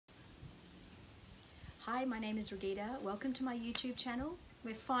Hi, my name is Raghida. Welcome to my YouTube channel.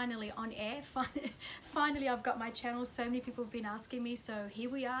 We're finally on air. Finally, I've got my channel. So many people have been asking me, so here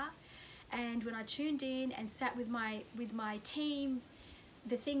we are. And when I tuned in and sat with my team,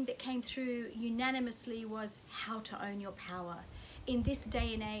 the thing that came through unanimously was how to own your power. In this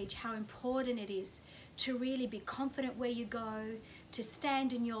day and age, how important it is to really be confident where you go, to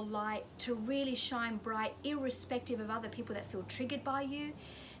stand in your light, to really shine bright, irrespective of other people that feel triggered by you.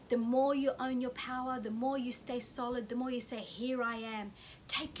 The more you own your power, the more you stay solid, the more you say, here I am.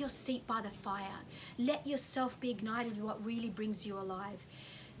 Take your seat by the fire. Let yourself be ignited with what really brings you alive.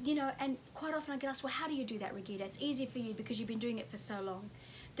 You know, and quite often I get asked, well, how do you do that, Raghida? It's easy for you because you've been doing it for so long.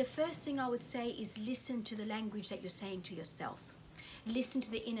 The first thing I would say is listen to the language that you're saying to yourself. Listen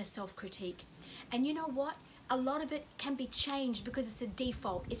to the inner self-critique. And you know what? A lot of it can be changed because it's a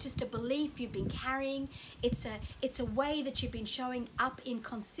default. It's just a belief you've been carrying. It's a way that you've been showing up in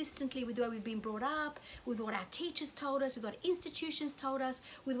consistently with the way we've been brought up, with what our teachers told us, with what institutions told us,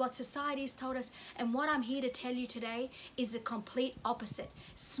 with what society's told us. And what I'm here to tell you today is the complete opposite.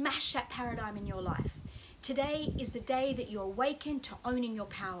 Smash that paradigm in your life. Today is the day that you awaken to owning your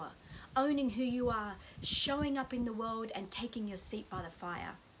power, owning who you are, showing up in the world and taking your seat by the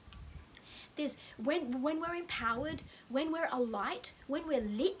fire. When we're empowered, when we're alight, when we're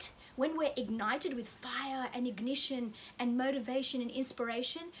lit, when we're ignited with fire and ignition and motivation and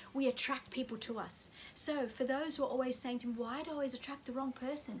inspiration, we attract people to us. So for those who are always saying to me, why do I always attract the wrong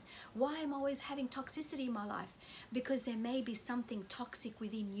person? Why am I always having toxicity in my life? Because there may be something toxic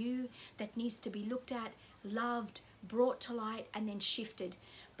within you that needs to be looked at, loved, brought to light, and then shifted.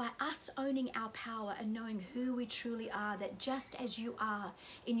 By us owning our power and knowing who we truly are, that just as you are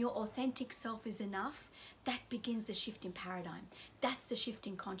in your authentic self is enough, that begins the shift in paradigm. That's the shift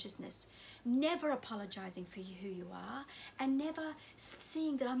in consciousness. Never apologizing for who you are, and never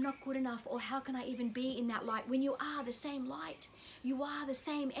seeing that I'm not good enough, or how can I even be in that light when you are the same light, you are the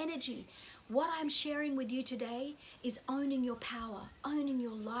same energy. What I'm sharing with you today is owning your power, owning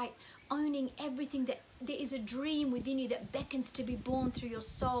your light, owning everything that there is a dream within you that beckons to be born through your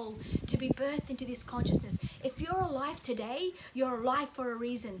soul, to be birthed into this consciousness. If you're alive today, you're alive for a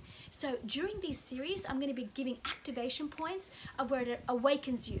reason. So during this series, I'm going to be giving activation points of where it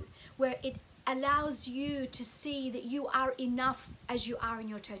awakens you, where it allows you to see that you are enough as you are in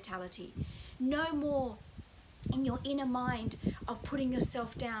your totality. No more in your inner mind of putting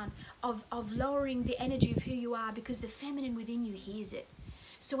yourself down, of lowering the energy of who you are, because the feminine within you hears it.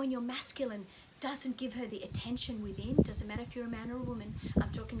 So when your masculine doesn't give her the attention within, doesn't matter if you're a man or a woman,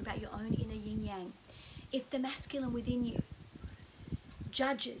 I'm talking about your own inner yin yang. If the masculine within you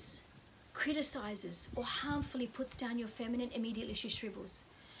judges, criticizes, or harmfully puts down your feminine, immediately she shrivels.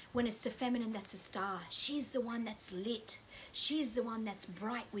 When it's the feminine that's a star, she's the one that's lit. She's the one that's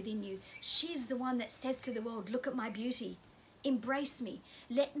bright within you. She's the one that says to the world, look at my beauty. Embrace me.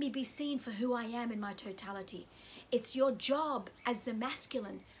 Let me be seen for who I am in my totality. It's your job as the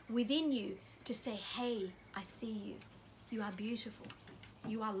masculine within you to say, hey, I see you. You are beautiful.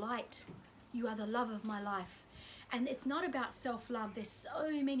 You are light. You are the love of my life. And it's not about self-love. There's so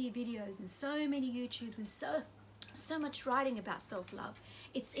many videos and so many YouTubes and so much writing about self-love.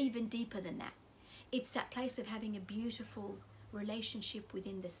 It's even deeper than that. It's that place of having a beautiful relationship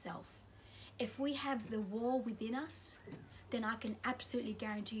within the self. If we have the war within us, then I can absolutely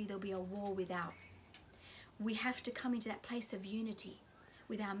guarantee you there'll be a war without. We have to come into that place of unity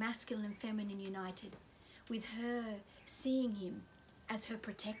with our masculine and feminine united, with her seeing him as her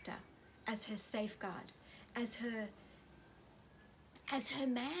protector, as her safeguard, as her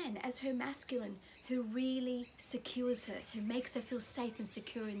man, as her masculine, who really secures her, who makes her feel safe and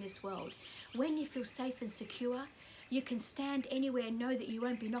secure in this world. When you feel safe and secure, you can stand anywhere and know that you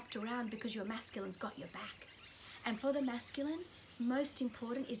won't be knocked around because your masculine's got your back. And for the masculine, most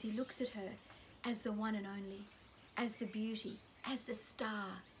important is he looks at her as the one and only, as the beauty, as the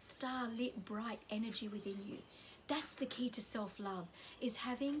star-lit bright energy within you. That's the key to self-love, is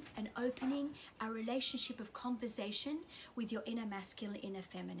having an opening, a relationship of conversation with your inner masculine, inner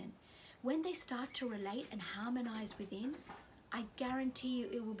feminine. When they start to relate and harmonize within, I guarantee you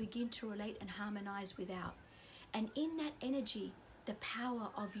it will begin to relate and harmonize without. And in that energy, the power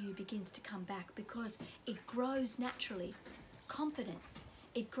of you begins to come back because it grows naturally. Confidence,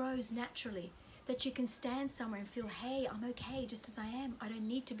 it grows naturally. That you can stand somewhere and feel, hey, I'm okay just as I am. I don't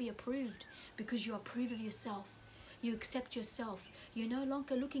need to be approved, because you approve of yourself. You accept yourself. You're no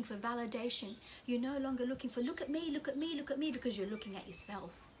longer looking for validation. You're no longer looking for, look at me, look at me, look at me, because you're looking at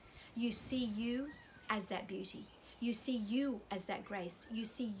yourself. You see you as that beauty. You see you as that grace. You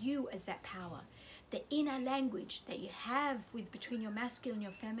see you as that power. The inner language that you have between your masculine and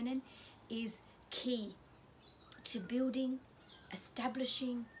your feminine is key to building,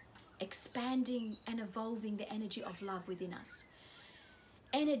 establishing, expanding, and evolving the energy of love within us.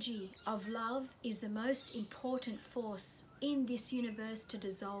 Energy of love is the most important force in this universe to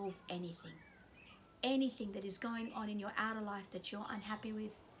dissolve anything. Anything that is going on in your outer life that you're unhappy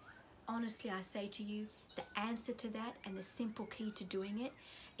with, honestly, I say to you, the answer to that and the simple key to doing it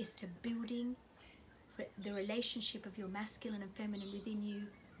is to building the relationship of your masculine and feminine within you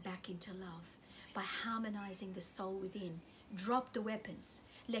back into love by harmonizing the soul within. Drop the weapons,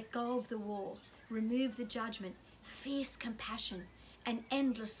 let go of the war, remove the judgment, fierce compassion, and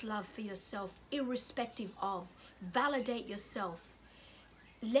endless love for yourself, irrespective of. Validate yourself.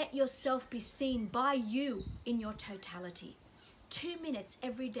 Let yourself be seen by you in your totality. 2 minutes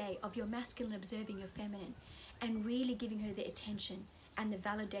every day of your masculine observing your feminine and really giving her the attention and the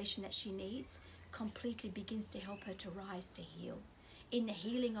validation that she needs completely begins to help her to rise, to heal. In the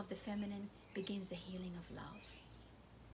healing of the feminine begins the healing of love.